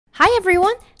Hi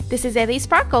everyone, this is Ellie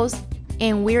Sparkles,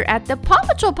 and we're at the Paw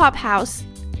Patrol Pup House.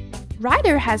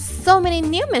 Ryder has so many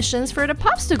new missions for the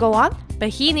pups to go on, but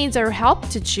he needs our help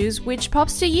to choose which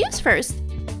pups to use first.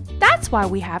 That's why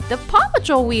we have the Paw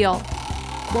Patrol wheel.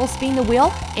 We'll spin the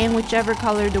wheel, and whichever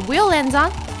color the wheel lands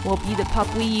on will be the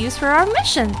pup we use for our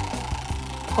mission.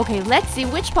 Okay, let's see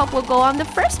which pup will go on the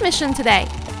first mission today.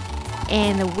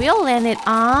 And the wheel landed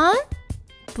on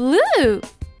blue.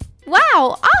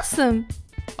 Wow, awesome!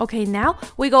 Okay, now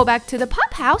we go back to the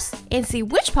pup house and see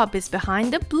which pup is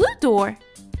behind the blue door.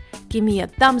 Give me a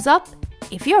thumbs up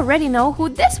if you already know who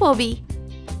this will be.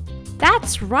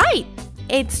 That's right!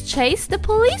 It's Chase the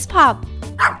police pup.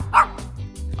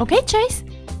 Okay, Chase,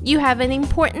 you have an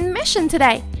important mission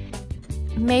today.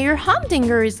 Mayor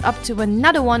Humdinger is up to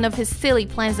another one of his silly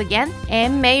plans again,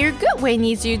 and Mayor Goodway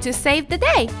needs you to save the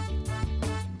day.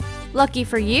 Lucky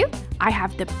for you, I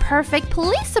have the perfect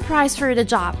police surprise for the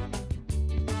job.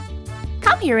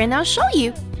 Come here and I'll show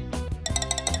you.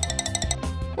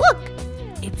 Look,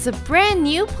 it's a brand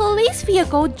new police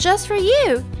vehicle just for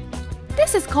you.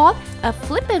 This is called a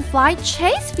flip and fly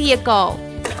chase vehicle.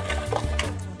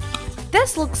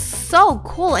 This looks so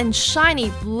cool and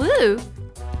shiny blue.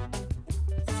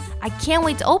 I can't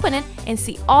wait to open it and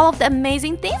see all of the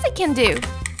amazing things it can do.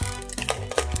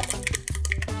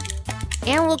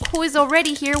 And look who is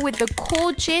already here with the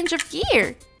cool change of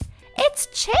gear. It's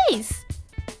Chase.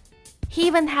 He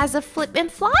even has a flip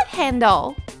and fly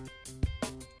handle.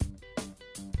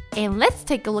 And let's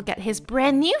take a look at his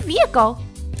brand new vehicle.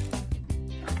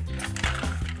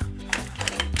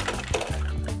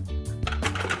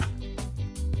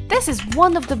 This is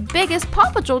one of the biggest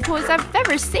Paw Patrol toys I've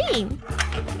ever seen.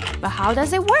 But how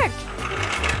does it work?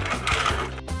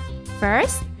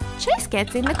 First, Chase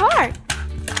gets in the car.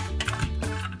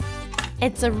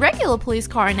 It's a regular police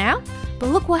car now, but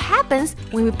look what happens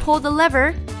when we pull the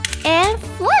lever and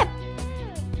flip.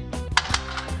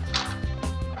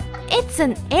 It's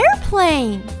an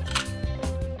airplane.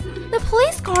 The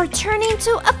police car turned into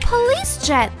a police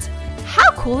jet.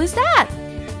 How cool is that?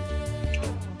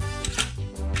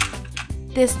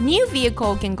 This new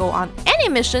vehicle can go on any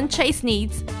mission Chase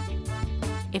needs.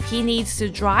 If he needs to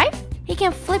drive, he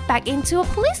can flip back into a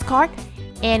police car,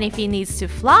 and if he needs to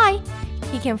fly,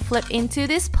 he can flip into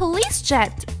this police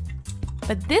jet.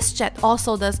 But this jet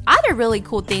also does other really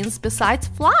cool things besides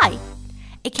fly.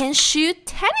 It can shoot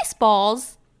tennis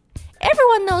balls.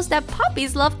 Everyone knows that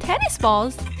puppies love tennis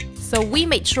balls. So we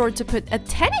made sure to put a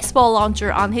tennis ball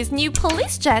launcher on his new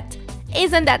police jet.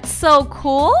 Isn't that so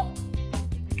cool?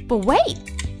 But wait,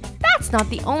 that's not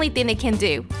the only thing it can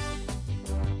do.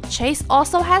 Chase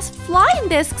also has flying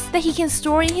discs that he can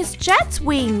store in his jet's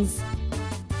wings.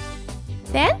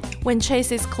 Then, when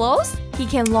Chase is close, he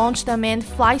can launch them and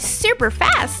fly super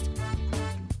fast.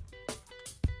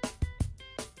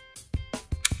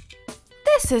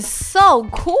 This is so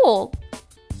cool!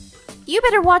 You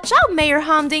better watch out, Mayor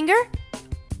Humdinger!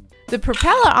 The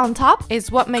propeller on top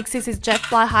is what makes his jet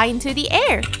fly high into the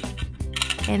air.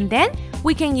 And then,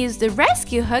 we can use the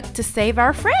rescue hook to save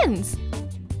our friends.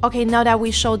 Okay, now that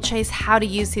we showed Chase how to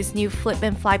use his new flip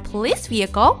and fly police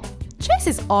vehicle, Chase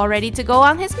is all ready to go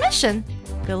on his mission.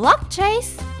 Good luck,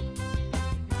 Chase!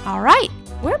 Alright,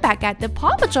 we're back at the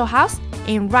Paw Patrol house,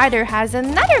 and Ryder has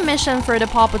another mission for the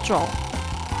Paw Patrol.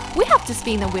 We have to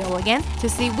spin the wheel again to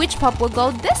see which pup will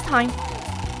go this time.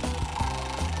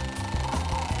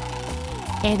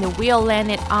 And the wheel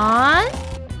landed on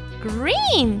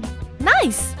green!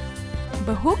 Nice!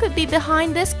 But who could be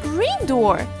behind this green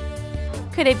door?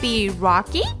 Could it be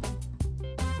Rocky?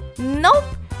 Nope,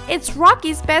 it's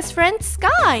Rocky's best friend,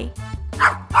 Skye.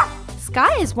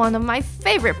 Skye is one of my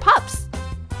favorite pups.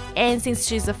 And since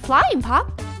she's a flying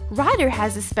pup, Ryder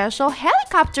has a special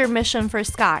helicopter mission for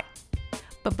Skye.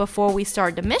 But before we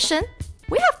start the mission,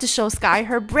 we have to show Skye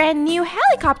her brand new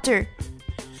helicopter.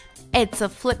 It's a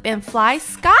flip and fly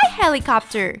Skye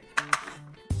helicopter.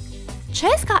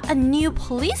 Chase got a new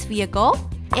police vehicle,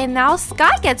 and now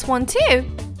Skye gets one too.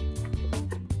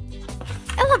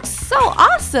 It looks so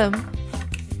awesome!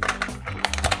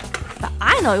 But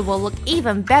I know it will look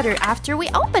even better after we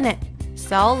open it.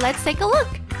 So let's take a look.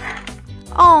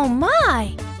 Oh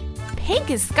my! Pink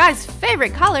is Skye's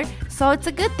favorite color, so it's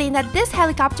a good thing that this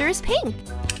helicopter is pink.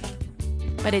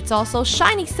 But it's also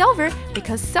shiny silver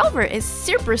because silver is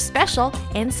super special,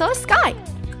 and so is Skye.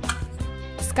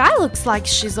 Skye looks like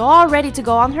she's all ready to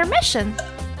go on her mission.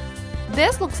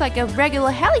 This looks like a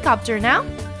regular helicopter now.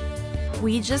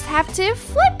 We just have to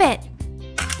flip it.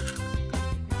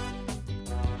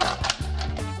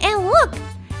 And look,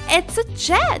 it's a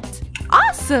jet.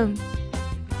 Awesome!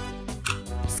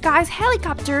 Skye's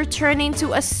helicopter turned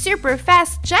into a super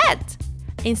fast jet.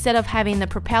 Instead of having a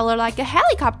propeller like a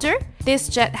helicopter, this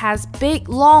jet has big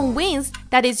long wings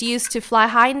that is used to fly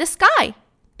high in the sky.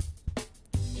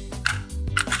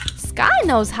 Skye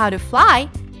knows how to fly,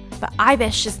 but I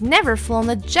bet she's never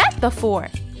flown a jet before.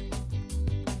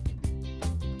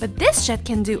 But this jet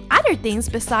can do other things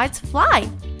besides fly.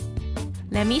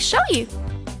 Let me show you.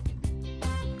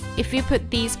 If you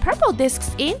put these purple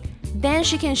discs in, then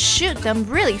she can shoot them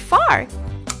really far.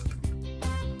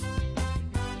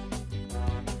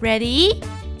 Ready?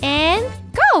 And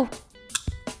go!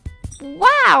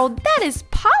 Wow, that is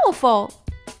powerful!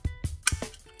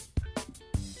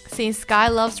 Since Skye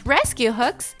loves rescue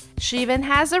hooks, she even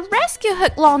has a rescue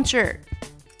hook launcher.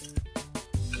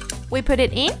 We put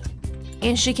it in,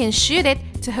 and she can shoot it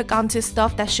to hook onto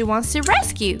stuff that she wants to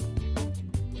rescue.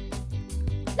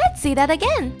 Let's see that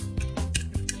again.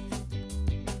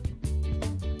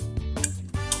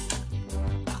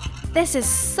 This is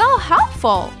so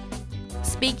helpful!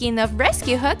 Speaking of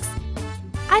rescue hooks,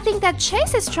 I think that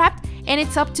Chase is trapped and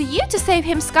it's up to you to save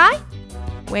him, Skye.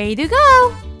 Way to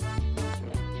go!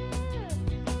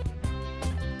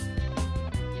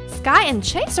 Skye and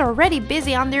Chase are already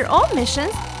busy on their own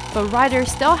missions, but Ryder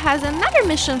still has another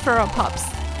mission for our pups.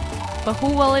 But who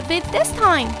will it be this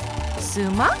time?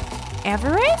 Zuma?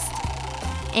 Everest?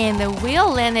 And the wheel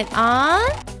landed on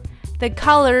the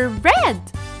color red.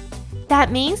 That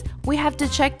means we have to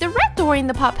check the red door in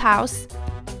the pup house.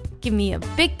 Give me a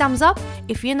big thumbs up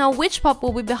if you know which pup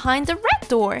will be behind the red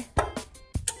door.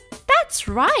 That's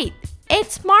right!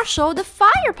 It's Marshall the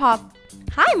fire pup.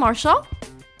 Hi, Marshall.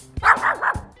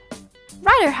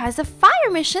 Ryder has a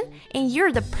fire mission and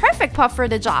you're the perfect pup for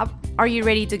the job. Are you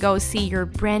ready to go see your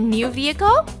brand new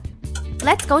vehicle?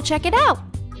 Let's go check it out.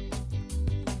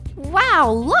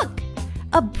 Wow, look!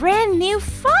 A brand new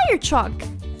fire truck.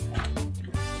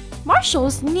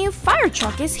 Marshall's new fire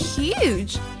truck is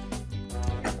huge.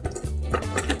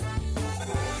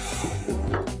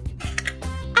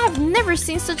 I've never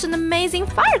seen such an amazing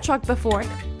fire truck before.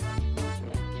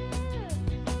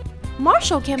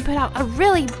 Marshall can put out a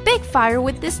really big fire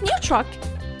with this new truck.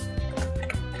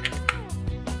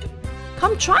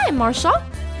 Come try it, Marshall.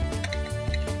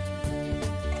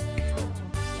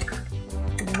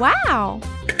 Wow!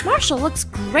 Marshall looks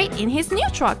great in his new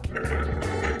truck.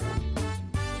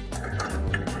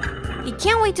 He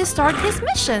can't wait to start his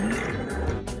mission.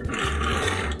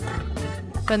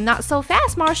 But not so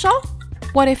fast, Marshall.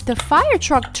 What if the fire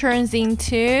truck turns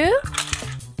into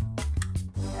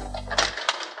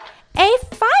a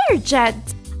fire jet?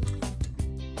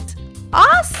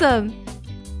 Awesome!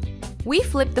 We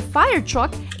flipped the fire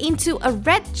truck into a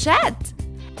red jet.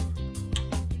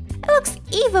 It looks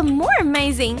even more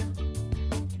amazing.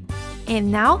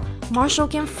 And now Marshall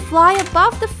can fly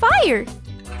above the fire.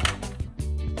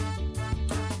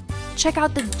 Check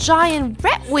out the giant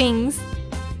red wings.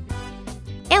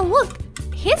 And look,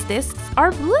 his discs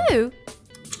are blue.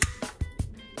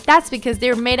 That's because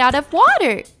they're made out of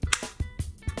water.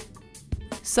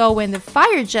 So when the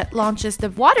fire jet launches the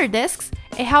water discs,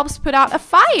 it helps put out a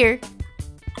fire.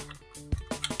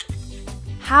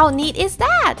 How neat is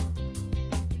that?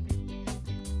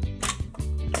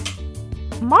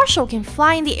 Marshall can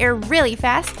fly in the air really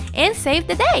fast and save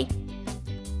the day.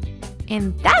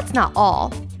 And that's not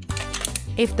all.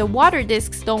 If the water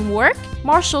discs don't work,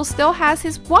 Marshall still has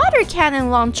his water cannon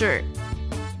launcher.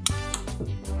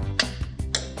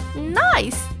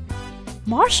 Nice!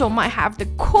 Marshall might have the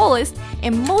coolest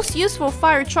and most useful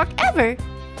fire truck ever.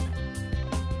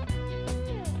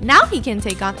 Now he can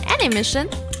take on any mission,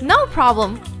 no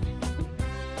problem.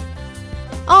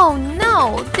 Oh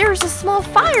no, there's a small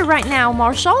fire right now,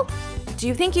 Marshall. Do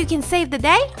you think you can save the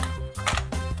day?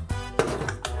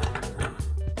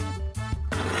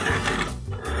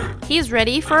 He's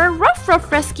ready for a rough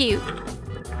rescue.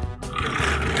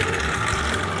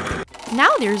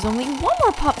 Now there's only one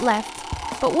more pup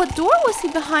left. But what door was he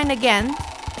behind again?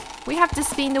 We have to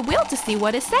spin the wheel to see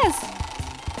what it says.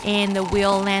 And the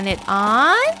wheel landed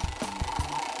on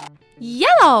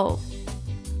yellow.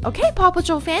 Okay, Paw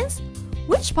Patrol fans,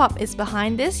 which pup is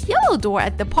behind this yellow door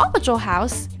at the Paw Patrol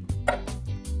house?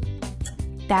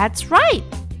 That's right,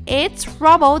 it's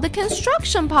Rubble the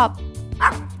construction pup.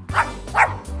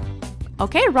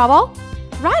 Okay, Rubble,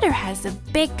 Ryder has a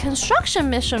big construction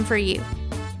mission for you.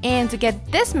 And to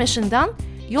get this mission done,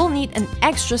 you'll need an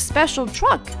extra special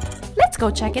truck. Let's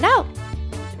go check it out.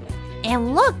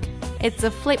 And look, it's a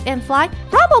flip and fly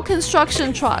Rubble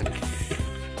construction truck.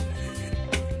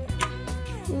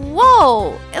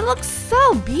 Whoa, it looks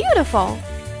so beautiful.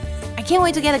 I can't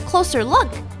wait to get a closer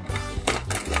look.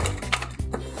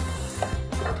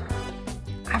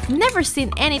 I never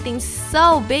seen anything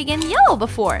so big and yellow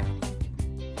before.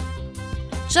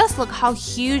 Just look how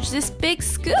huge this big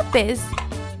scoop is.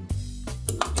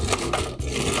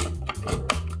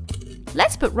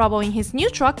 Let's put Rubble in his new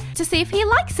truck to see if he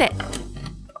likes it.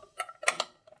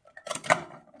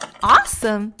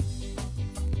 Awesome!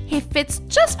 He fits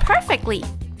just perfectly.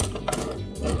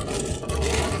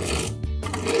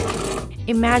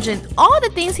 Imagine all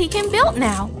the things he can build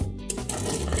now.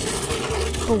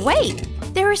 But wait,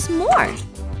 there is more.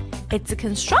 It's a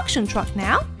construction truck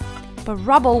now, but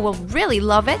Rubble will really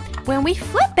love it when we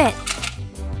flip it.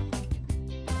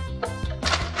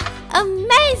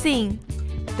 Amazing!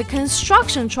 The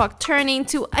construction truck turned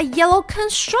into a yellow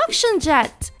construction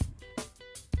jet.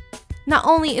 Not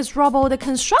only is Rubble the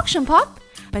construction pup,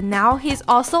 but now he's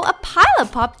also a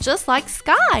pilot pup just like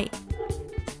Skye.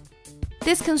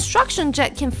 This construction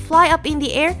jet can fly up in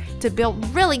the air to build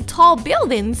really tall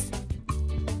buildings.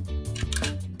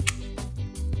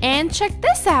 And check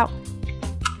this out!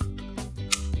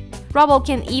 Rubble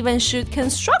can even shoot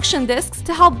construction discs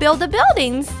to help build the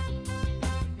buildings.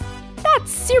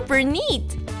 That's super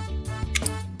neat!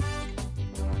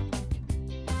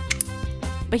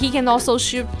 But he can also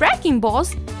shoot wrecking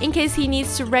balls in case he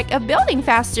needs to wreck a building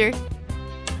faster.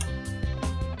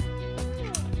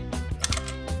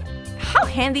 How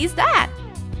handy is that?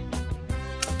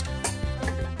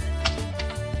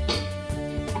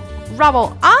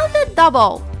 Rubble on the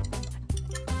double!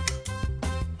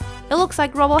 It looks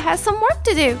like Rubble has some work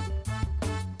to do.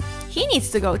 He needs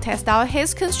to go test out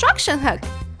his construction hook.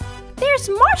 There's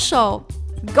Marshall!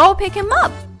 Go pick him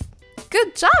up!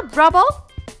 Good job, Rubble!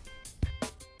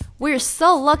 We're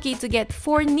so lucky to get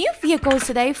 4 new vehicles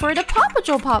today for the Paw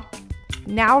Patrol pup.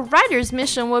 Now Ryder's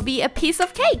mission will be a piece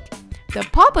of cake. The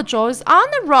Paw Patrol is on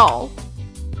the roll.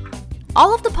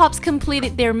 All of the pups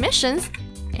completed their missions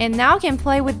and now can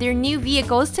play with their new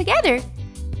vehicles together.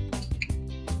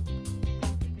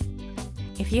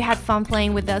 If you had fun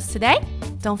playing with us today,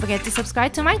 don't forget to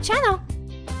subscribe to my channel.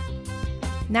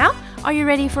 Now, are you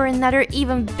ready for another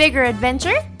even bigger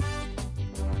adventure?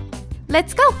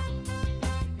 Let's go!